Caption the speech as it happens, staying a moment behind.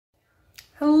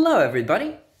Hello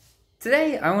everybody!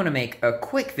 Today I want to make a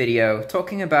quick video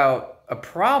talking about a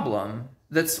problem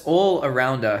that's all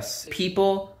around us.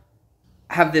 People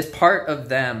have this part of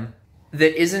them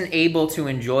that isn't able to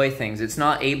enjoy things. It's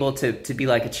not able to be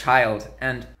like a child.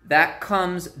 And that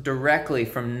comes directly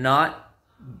from not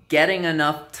getting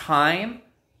enough time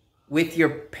with your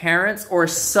parents or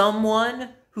someone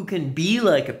who can be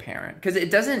like a parent. Because it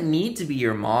doesn't need to be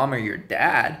your mom or your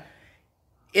dad.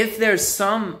 If there's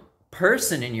some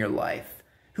person in your life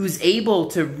who's able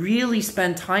to really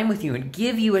spend time with you and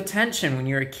give you attention when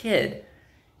you're a kid,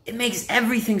 it makes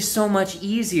everything so much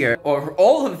easier. Or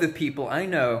all of the people I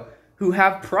know who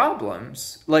have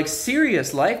problems, like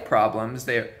serious life problems,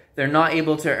 they're not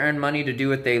able to earn money to do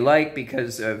what they like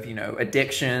because of,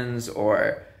 addictions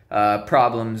or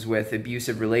problems with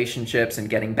abusive relationships and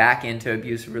getting back into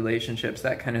abusive relationships,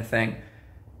 that kind of thing.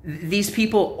 These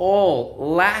people all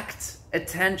lacked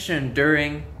attention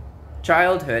during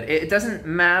childhood. It doesn't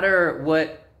matter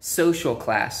what social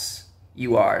class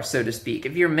you are, so to speak.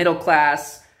 If you're middle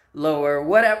class, lower,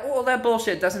 whatever, all that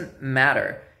bullshit doesn't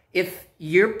matter. If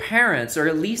your parents, or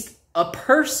at least a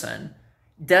person,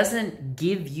 doesn't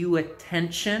give you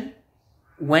attention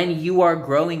when you are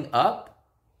growing up,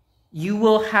 you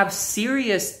will have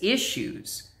serious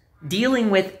issues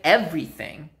dealing with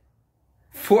everything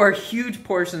for huge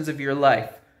portions of your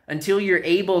life until you're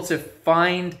able to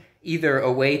find either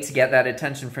a way to get that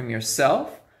attention from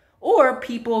yourself or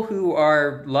people who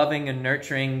are loving and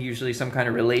nurturing, usually some kind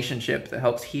of relationship that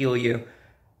helps heal you.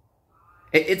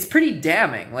 It's pretty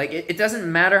damning. Like, it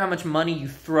doesn't matter how much money you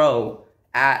throw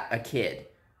at a kid.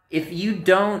 If you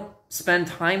don't spend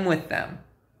time with them,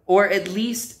 or at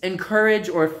least encourage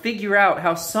or figure out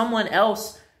how someone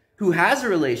else who has a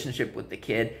relationship with the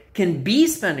kid can be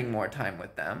spending more time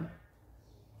with them,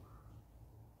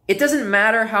 it doesn't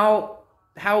matter how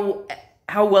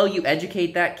well you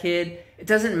educate that kid. It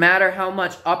doesn't matter how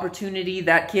much opportunity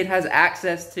that kid has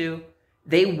access to.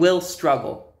 They will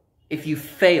struggle if you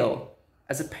fail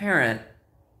as a parent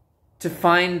to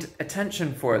find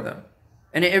attention for them.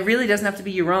 And it really doesn't have to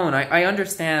be your own. I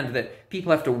understand that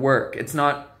people have to work. It's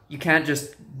not, you can't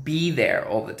just be there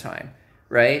all the time,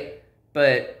 right?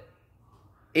 But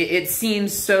it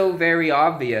seems so very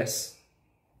obvious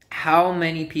how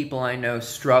many people I know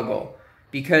struggle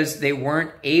because they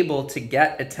weren't able to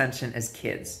get attention as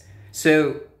kids.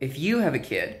 So if you have a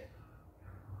kid,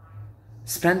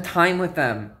 spend time with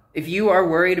them. If you are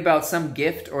worried about some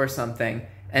gift or something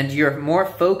and you're more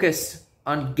focused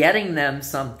on getting them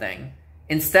something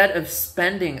instead of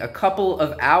spending a couple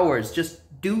of hours just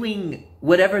doing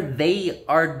whatever they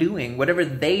are doing, whatever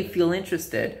they feel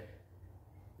interested,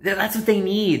 that's what they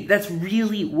need. That's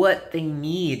really what they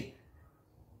need.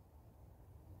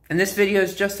 And this video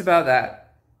is just about that.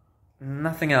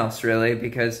 Nothing else, really,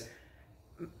 because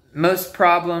most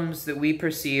problems that we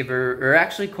perceive are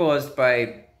actually caused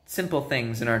by simple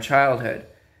things in our childhood.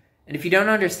 And if you don't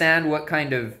understand what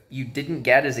kind of you didn't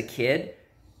get as a kid,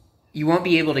 you won't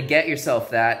be able to get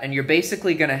yourself that, and you're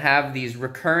basically going to have these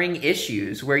recurring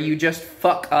issues where you just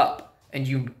fuck up and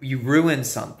you ruin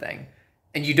something.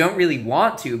 And you don't really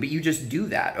want to, but you just do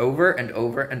that over and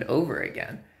over and over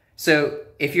again. So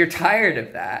if you're tired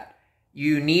of that,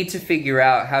 you need to figure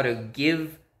out how to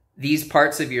give these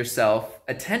parts of yourself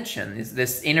attention,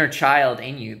 this inner child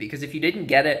in you, because if you didn't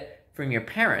get it from your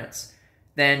parents,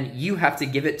 then you have to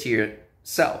give it to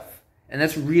yourself. And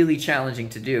that's really challenging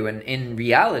to do. And in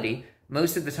reality,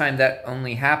 most of the time that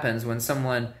only happens when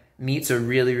someone meets a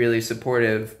really, really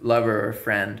supportive lover or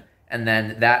friend, and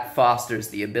then that fosters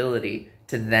the ability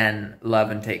to then love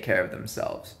and take care of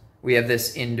themselves. We have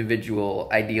this individual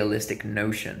idealistic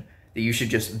notion that you should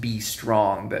just be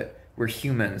strong, but we're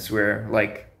humans. We're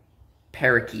like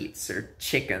parakeets or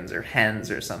chickens or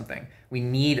hens or something. We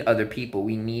need other people.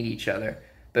 We need each other,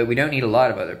 but we don't need a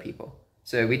lot of other people.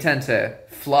 So we tend to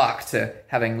flock to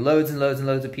having loads and loads and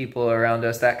loads of people around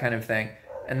us, that kind of thing,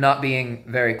 and not being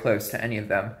very close to any of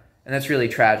them. And that's really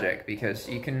tragic because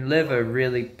you can live a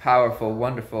really powerful,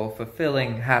 wonderful,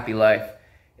 fulfilling, happy life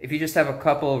if you just have a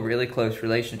couple really close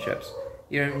relationships.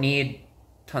 You don't need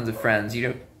tons of friends.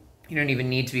 You don't even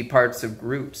need to be parts of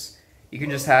groups. You can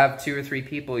just have 2 or 3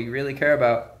 people you really care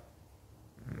about.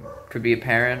 Could be a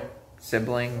parent,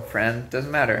 sibling, friend, doesn't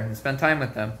matter. And spend time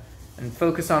with them and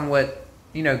focus on what,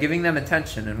 giving them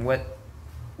attention and what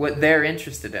they're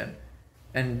interested in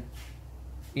and,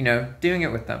 doing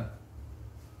it with them.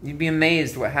 You'd be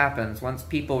amazed what happens once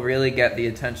people really get the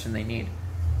attention they need.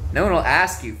 No one will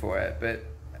ask you for it, but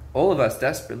all of us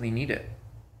desperately need it.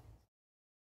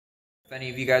 If any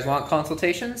of you guys want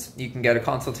consultations, you can get a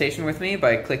consultation with me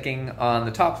by clicking on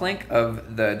the top link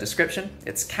of the description.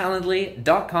 It's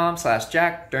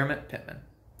calendly.com/Jack Dermot Pittman.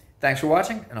 Thanks for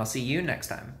watching, and I'll see you next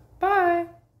time.